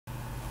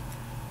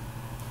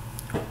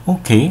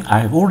Okay,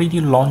 I've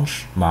already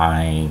launched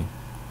my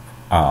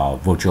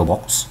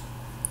VirtualBox.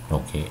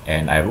 Okay,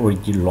 and I've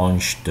already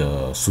launched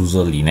the SUSE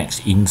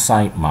Linux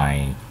inside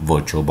my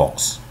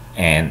VirtualBox,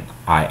 and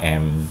I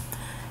am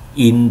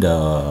in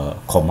the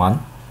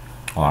command,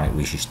 alright,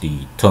 which is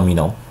the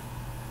terminal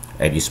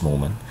at this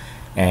moment.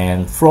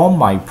 And from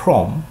my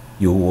prompt,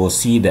 you will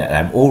see that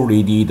I'm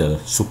already the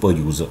super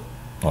user.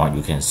 Alright,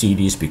 you can see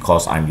this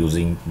because I'm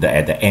using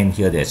at the end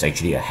here, there's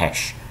actually a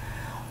hash.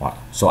 Alright,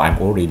 so I'm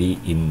already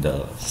in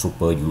the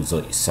super user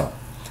itself.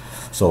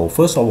 So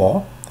first of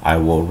all, I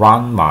will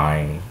run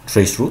my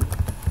traceroute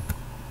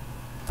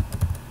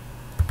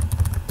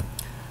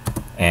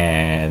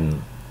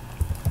and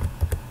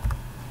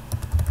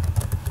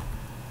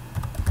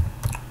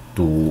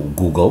to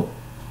Google.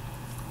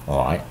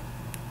 Alright,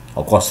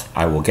 of course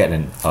I will get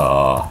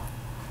a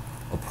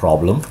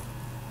problem.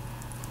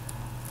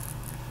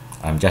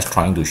 I'm just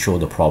trying to show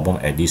the problem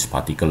at this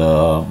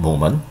particular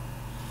moment.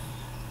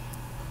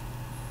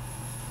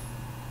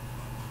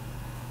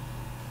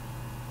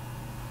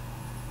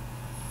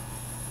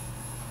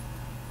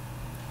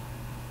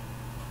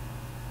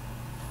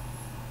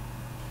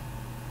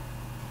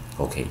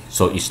 Okay,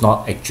 so it's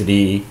not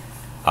actually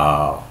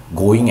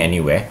going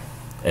anywhere,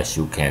 as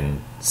you can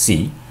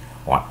see,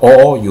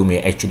 or you may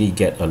actually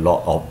get a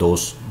lot of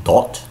those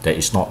dots that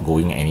is not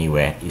going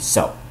anywhere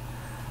itself.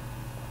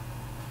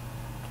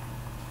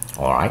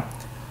 Alright,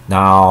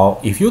 now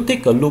if you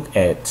take a look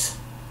at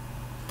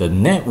the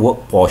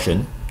network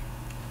portion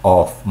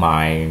of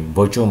my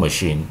virtual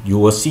machine, you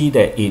will see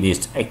that it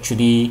is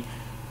actually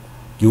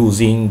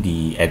using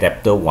the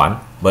adapter 1,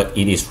 but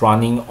it is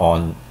running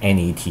on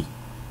NAT,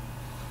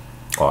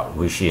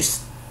 which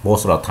is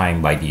most of the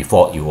time by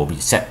default it will be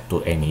set to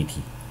NAT.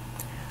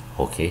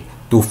 Okay,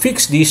 to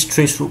fix this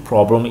traceroute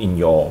problem in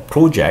your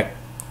project,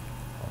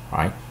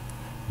 right,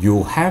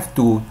 you have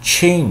to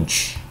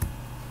change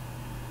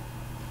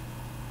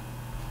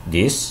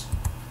this.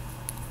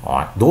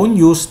 Alright, don't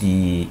use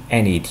the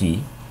NAT,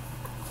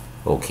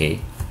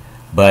 okay,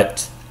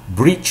 but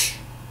bridge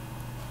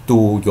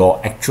to your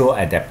actual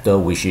adapter,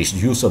 which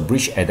is use a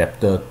bridge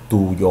adapter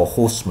to your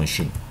host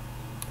machine.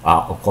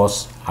 Of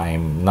course,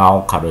 I'm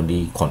now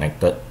currently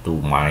connected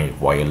to my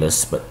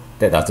wireless, but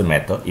that doesn't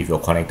matter. If you're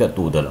connected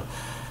to the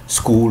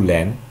school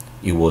LAN,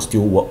 it will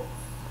still work.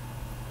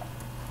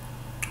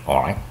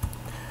 Alright,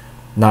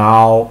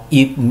 now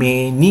it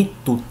may need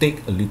to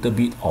take a little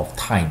bit of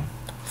time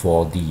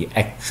for the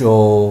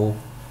actual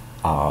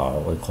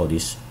what do you call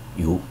this,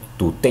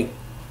 to take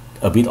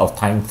a bit of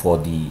time for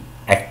the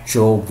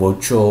actual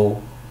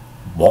virtual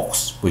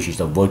box, which is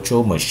the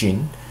virtual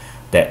machine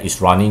that is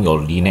running your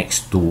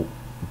Linux, to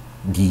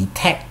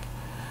detect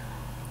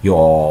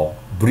your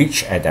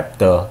bridge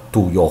adapter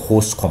to your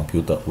host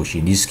computer, which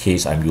in this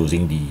case I'm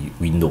using the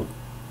Windows.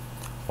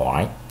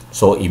 Alright,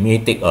 so it may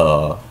take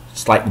a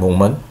slight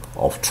moment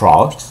of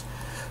trials.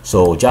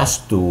 So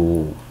just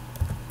to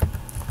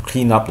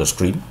clean up the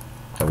screen,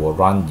 I will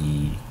run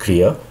the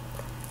clear,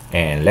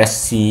 and let's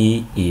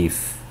see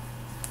if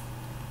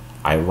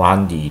I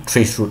run the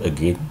traceroute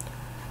again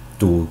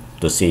to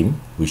the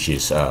same, which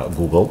is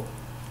Google.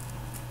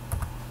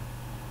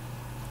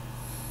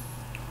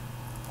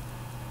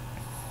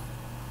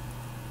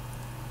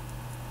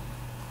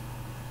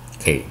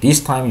 Okay, this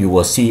time you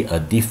will see a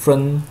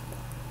different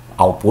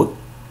output,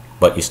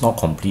 but it's not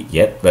complete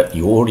yet, but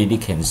you already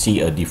can see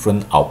a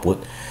different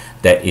output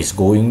that is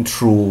going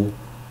through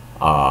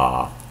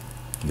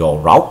your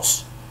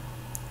routes.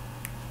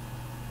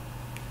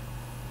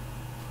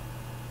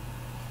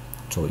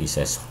 So it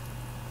says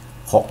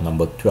hop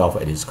number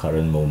 12 at this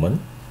current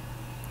moment,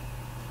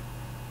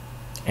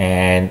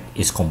 and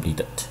it's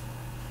completed.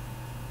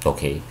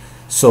 Okay,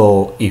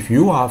 so if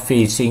you are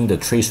facing the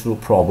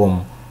traceroute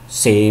problem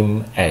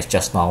same as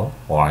just now,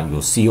 or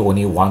you see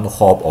only one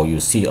hop, or you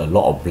see a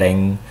lot of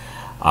blank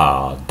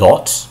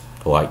dots,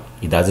 right,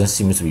 it doesn't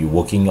seem to be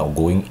working or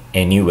going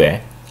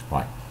anywhere,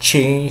 right,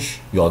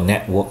 change your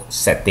network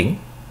setting,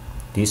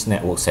 this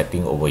network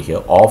setting over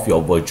here of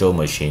your virtual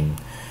machine,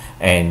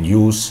 and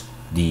use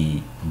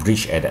the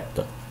bridge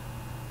adapter.